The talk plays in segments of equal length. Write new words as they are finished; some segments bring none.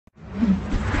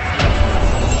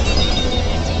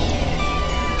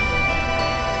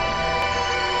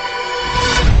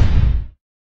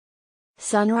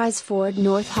Sunrise Ford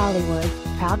North Hollywood,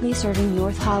 proudly serving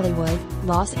North Hollywood,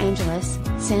 Los Angeles,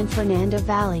 San Fernando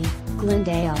Valley,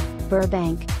 Glendale,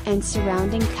 Burbank, and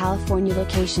surrounding California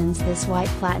locations. This white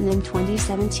Platinum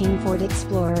 2017 Ford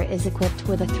Explorer is equipped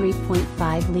with a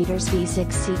 3.5 liters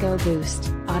V6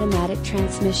 EcoBoost automatic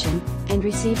transmission, and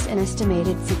receives an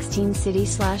estimated 16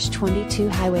 city/22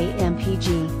 highway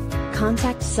MPG.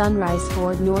 Contact Sunrise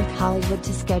Ford North Hollywood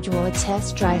to schedule a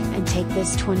test drive and take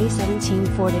this 2017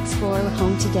 Ford Explorer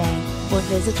home today, or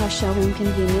visit our showroom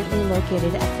conveniently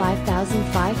located at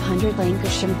 5500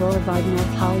 Lankershim Blvd,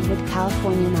 North Hollywood,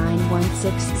 California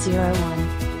 91601.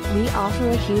 We offer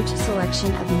a huge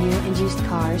selection of new and used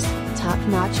cars,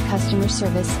 top-notch customer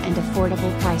service and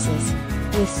affordable prices.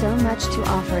 With so much to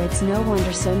offer, it's no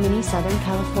wonder so many Southern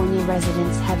California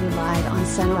residents have relied on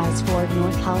Sunrise Ford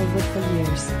North Hollywood for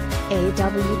years.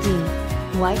 AWD.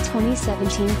 White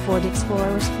 2017 Ford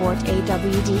Explorer Sport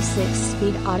AWD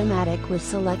 6-speed automatic with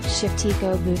Select-Shift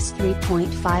EcoBoost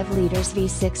 3.5 liters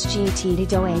V6 GTDi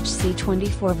DOHC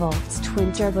 24 volts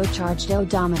Twin Turbocharged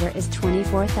Odometer is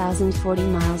 24,040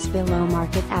 miles below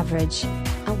market average.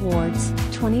 Awards,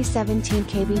 2017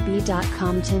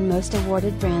 KBB.com 10 Most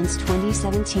Awarded Brands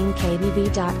 2017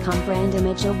 KBB.com Brand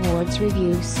Image Awards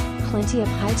Reviews, plenty of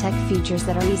high-tech features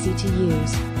that are easy to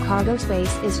use, cargo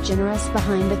space is generous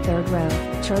behind the third row,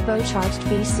 turbocharged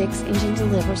V6 engine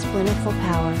delivers plentiful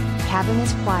power, cabin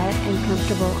is quiet and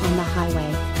comfortable on the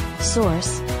highway.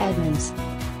 Source, Edmunds.